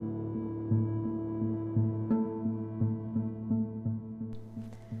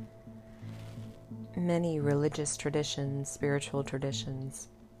many religious traditions, spiritual traditions,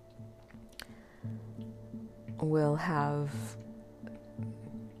 will have,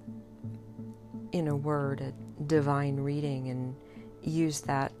 in a word, a divine reading and use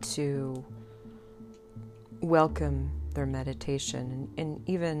that to welcome their meditation. And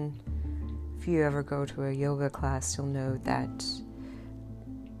even if you ever go to a yoga class, you'll know that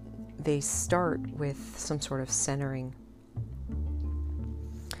they start with some sort of centering.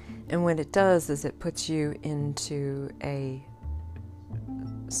 And what it does is it puts you into a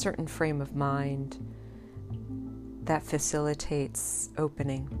certain frame of mind that facilitates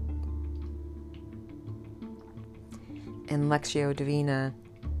opening. And Lectio Divina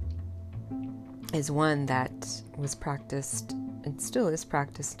is one that was practiced and still is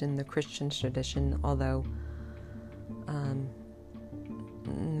practiced in the Christian tradition, although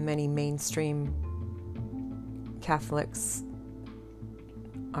many mainstream Catholics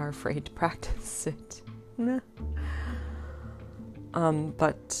are afraid to practice it.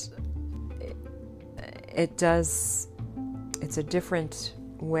 But it does, it's a different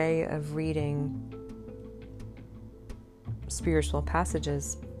way of reading spiritual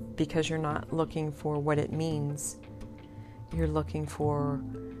passages, because you're not looking for what it means. You're looking for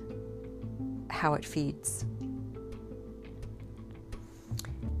how it feeds.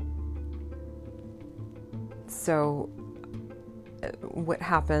 So what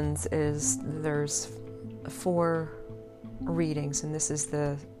happens is there's 4 readings, and this is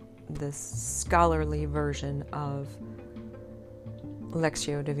the scholarly version of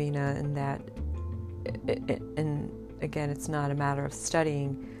Lectio Divina, in that and again, it's not a matter of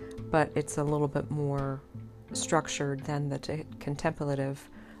studying, but it's a little bit more structured than the contemplative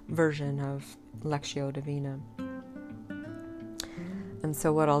version of Lectio Divina. And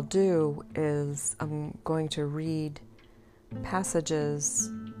so what I'll do is I'm going to read passages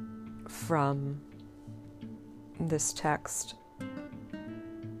from this text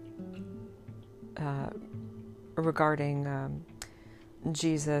regarding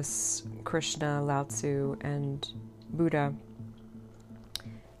Jesus, Krishna, Lao Tzu, and Buddha,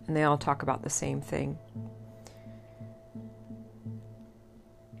 and they all talk about the same thing.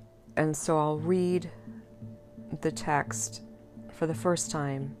 And so I'll read the text for the first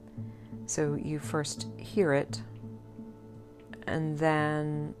time, so you first hear it, and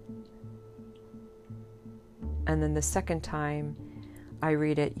then the second time I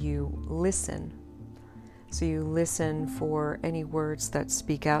read it, you listen. So you listen for any words that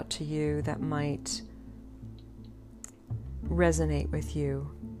speak out to you that might resonate with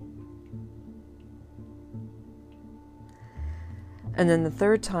you. And then the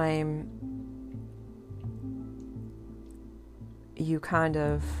third time, you kind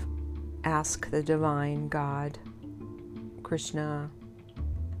of ask the divine God, Krishna,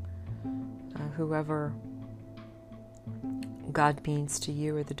 whoever God means to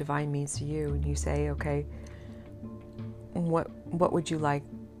you or the divine means to you, and you say, okay, what would you like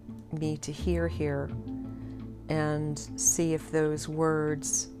me to hear here? And see if those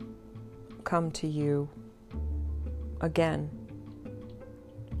words come to you again.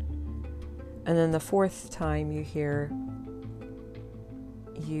 And then the fourth time you hear,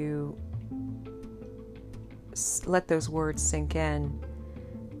 you let those words sink in,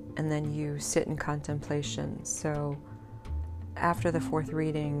 and then you sit in contemplation. So after the fourth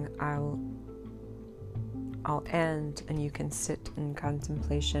reading, I'll end, and you can sit in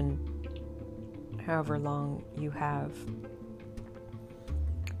contemplation however long you have.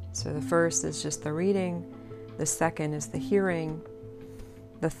 So the first is just the reading, the second is the hearing,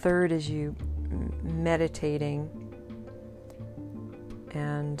 the third is you meditating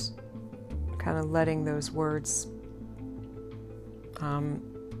and kind of letting those words,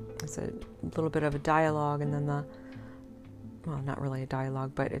 it's a little bit of a dialogue, and then well, not really a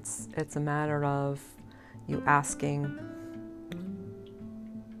dialogue, but it's a matter of you asking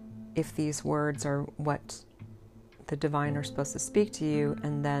if these words are what the divine are supposed to speak to you,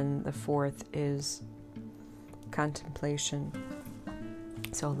 and then the fourth is contemplation.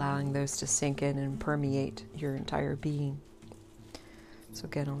 So allowing those to sink in and permeate your entire being. So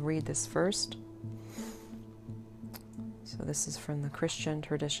again, I'll read this first. So this is from the Christian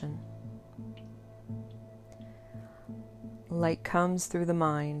tradition. Light comes through the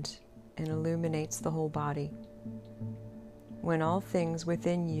mind and illuminates the whole body. When all things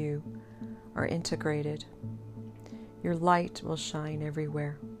within you are integrated, your light will shine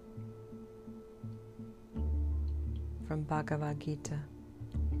everywhere. From Bhagavad Gita.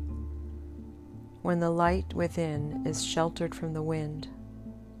 When the light within is sheltered from the wind,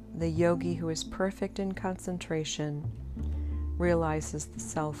 the yogi who is perfect in concentration realizes the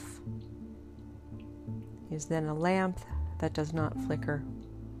self. He is then a lamp that does not flicker.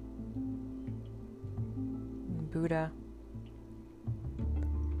 Buddha.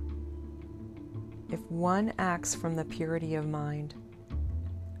 If one acts from the purity of mind,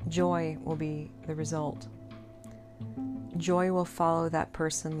 joy will be the result. Joy will follow that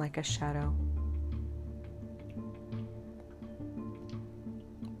person like a shadow.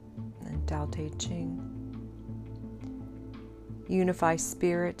 And Tao Te Ching. Unify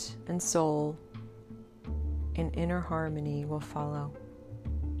spirit and soul, and inner harmony will follow.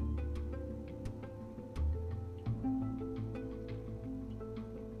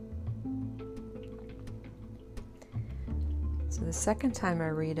 So the second time I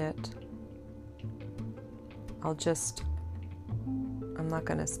read it, I'm not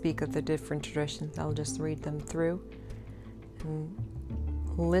going to speak of the different traditions, I'll just read them through and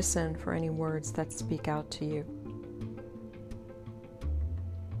listen for any words that speak out to you.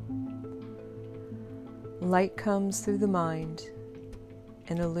 Light comes through the mind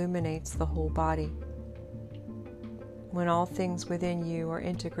and illuminates the whole body. When all things within you are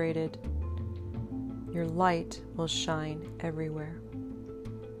integrated, your light will shine everywhere.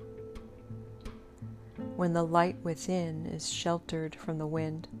 When the light within is sheltered from the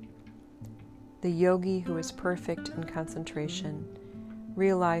wind, the yogi who is perfect in concentration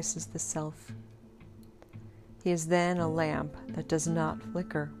realizes the self. He is then a lamp that does not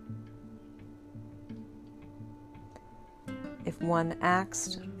flicker. If one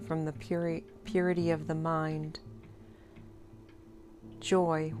acts from the purity of the mind,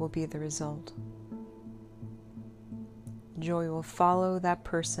 joy will be the result. Joy will follow that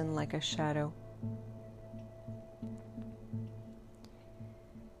person like a shadow.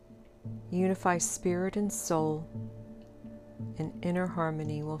 Unify spirit and soul, and inner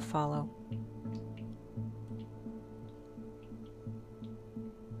harmony will follow.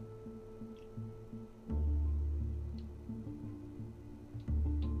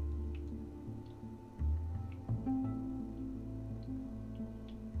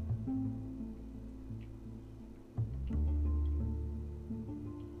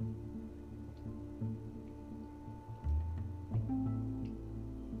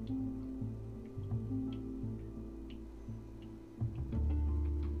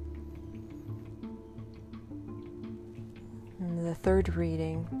 The third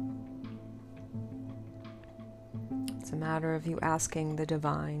reading, it's a matter of you asking the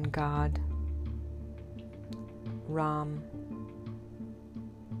divine God, Ram,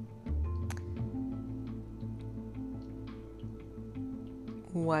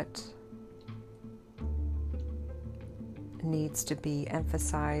 what needs to be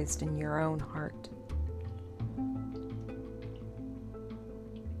emphasized in your own heart.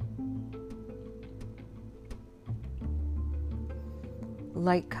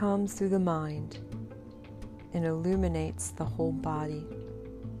 Light comes through the mind and illuminates the whole body.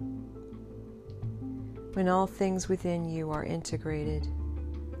 When all things within you are integrated,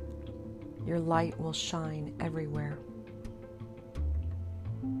 your light will shine everywhere.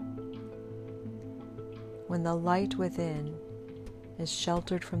 When the light within is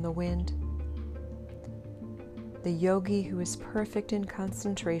sheltered from the wind, the yogi who is perfect in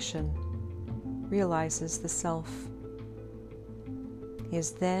concentration realizes the self. He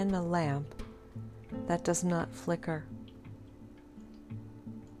is then a lamp that does not flicker.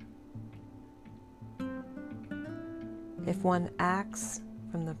 If one acts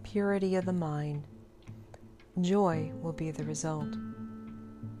from the purity of the mind, joy will be the result.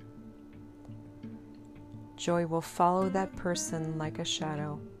 Joy will follow that person like a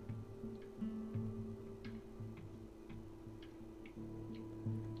shadow.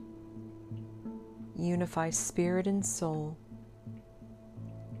 Unify spirit and soul,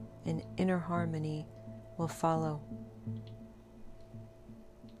 and inner harmony will follow.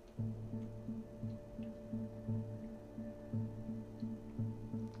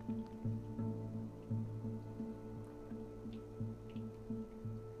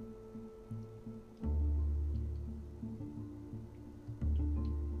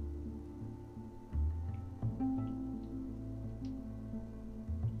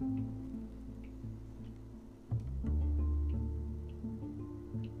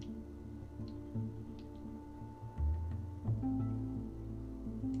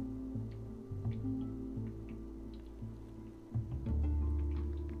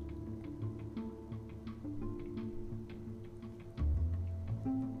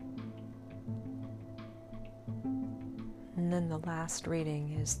 And then the last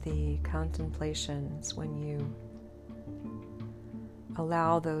reading is the contemplations, when you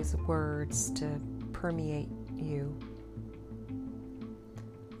allow those words to permeate you.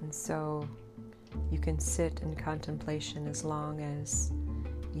 And so You can sit in contemplation as long as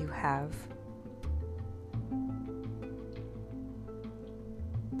you have.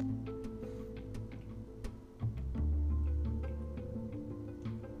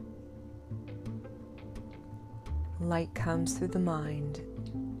 Light comes through the mind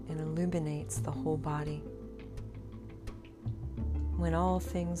and illuminates the whole body. When all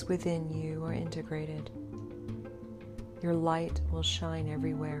things within you are integrated, your light will shine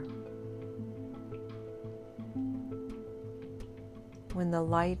everywhere. When the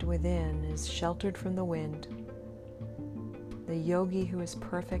light within is sheltered from the wind, the yogi who is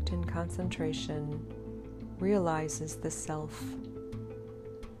perfect in concentration realizes the self.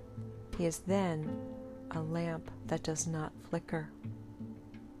 He is then a lamp that does not flicker.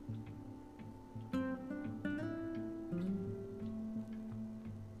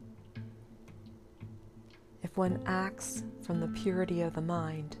 If one acts from the purity of the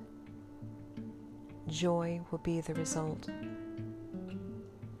mind, joy will be the result.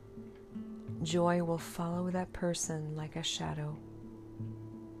 Joy will follow that person like a shadow.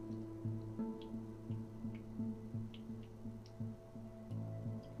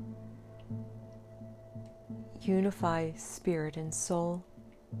 Unify spirit and soul,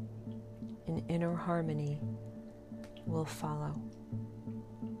 and inner harmony will follow.